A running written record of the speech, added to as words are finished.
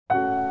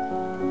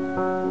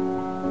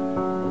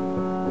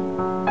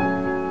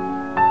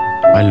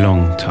I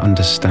long to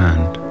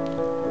understand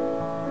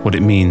what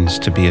it means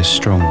to be as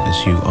strong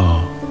as you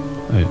are,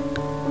 oak.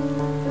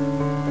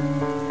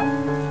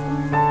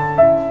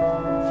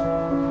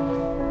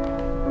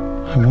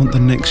 I want the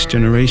next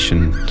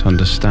generation to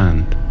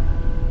understand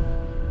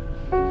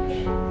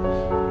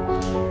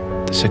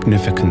the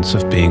significance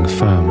of being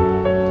firm,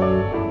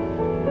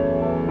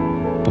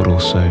 but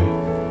also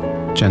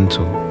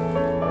gentle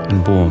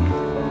and warm.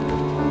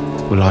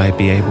 Will I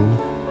be able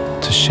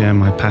to share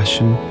my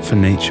passion for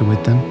nature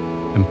with them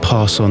and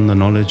pass on the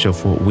knowledge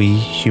of what we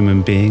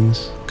human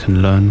beings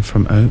can learn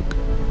from oak?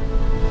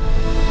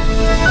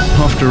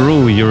 After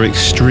all, you're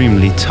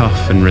extremely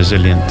tough and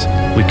resilient.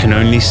 We can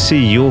only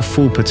see your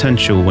full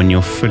potential when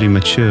you're fully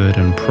matured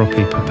and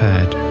properly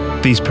prepared.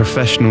 These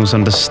professionals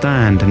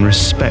understand and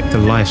respect the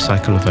life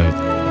cycle of oak.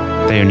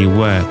 They only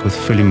work with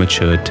fully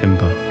matured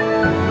timber.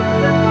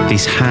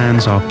 These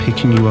hands are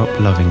picking you up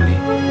lovingly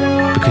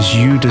because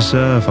you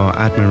deserve our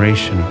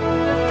admiration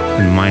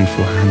and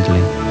mindful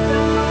handling.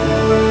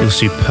 Your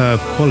superb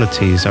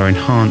qualities are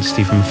enhanced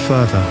even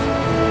further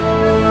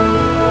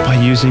by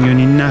using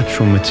only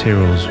natural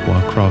materials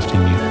while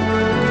crafting you.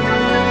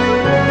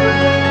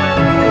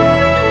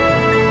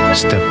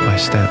 Step by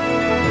step,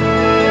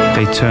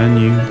 they turn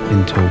you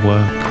into a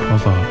work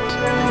of art.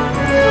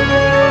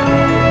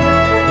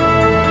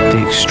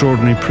 The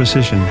extraordinary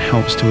precision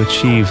helps to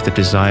achieve the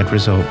desired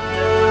result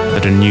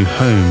that a new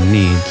home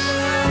needs.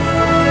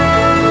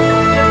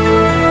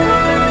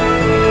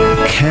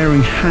 A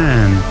caring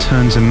hand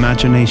turns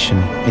imagination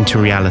into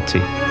reality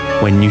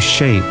when new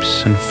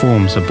shapes and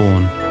forms are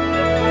born.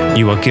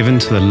 You are given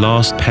to the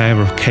last pair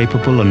of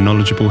capable and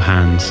knowledgeable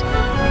hands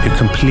who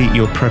complete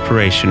your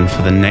preparation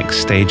for the next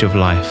stage of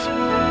life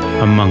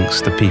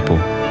amongst the people.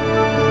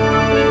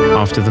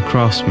 After the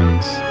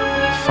craftsman's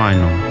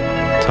final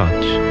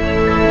touch.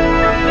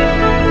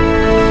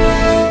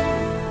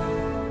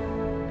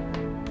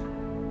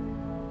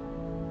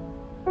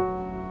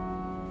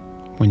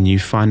 When you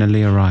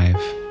finally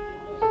arrive,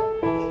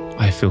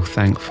 I feel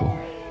thankful.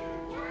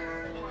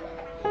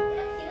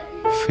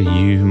 For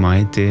you,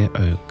 my dear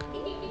oak,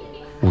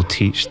 will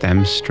teach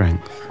them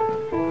strength.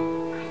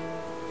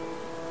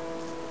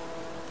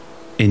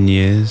 In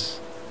years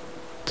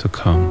to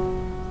come.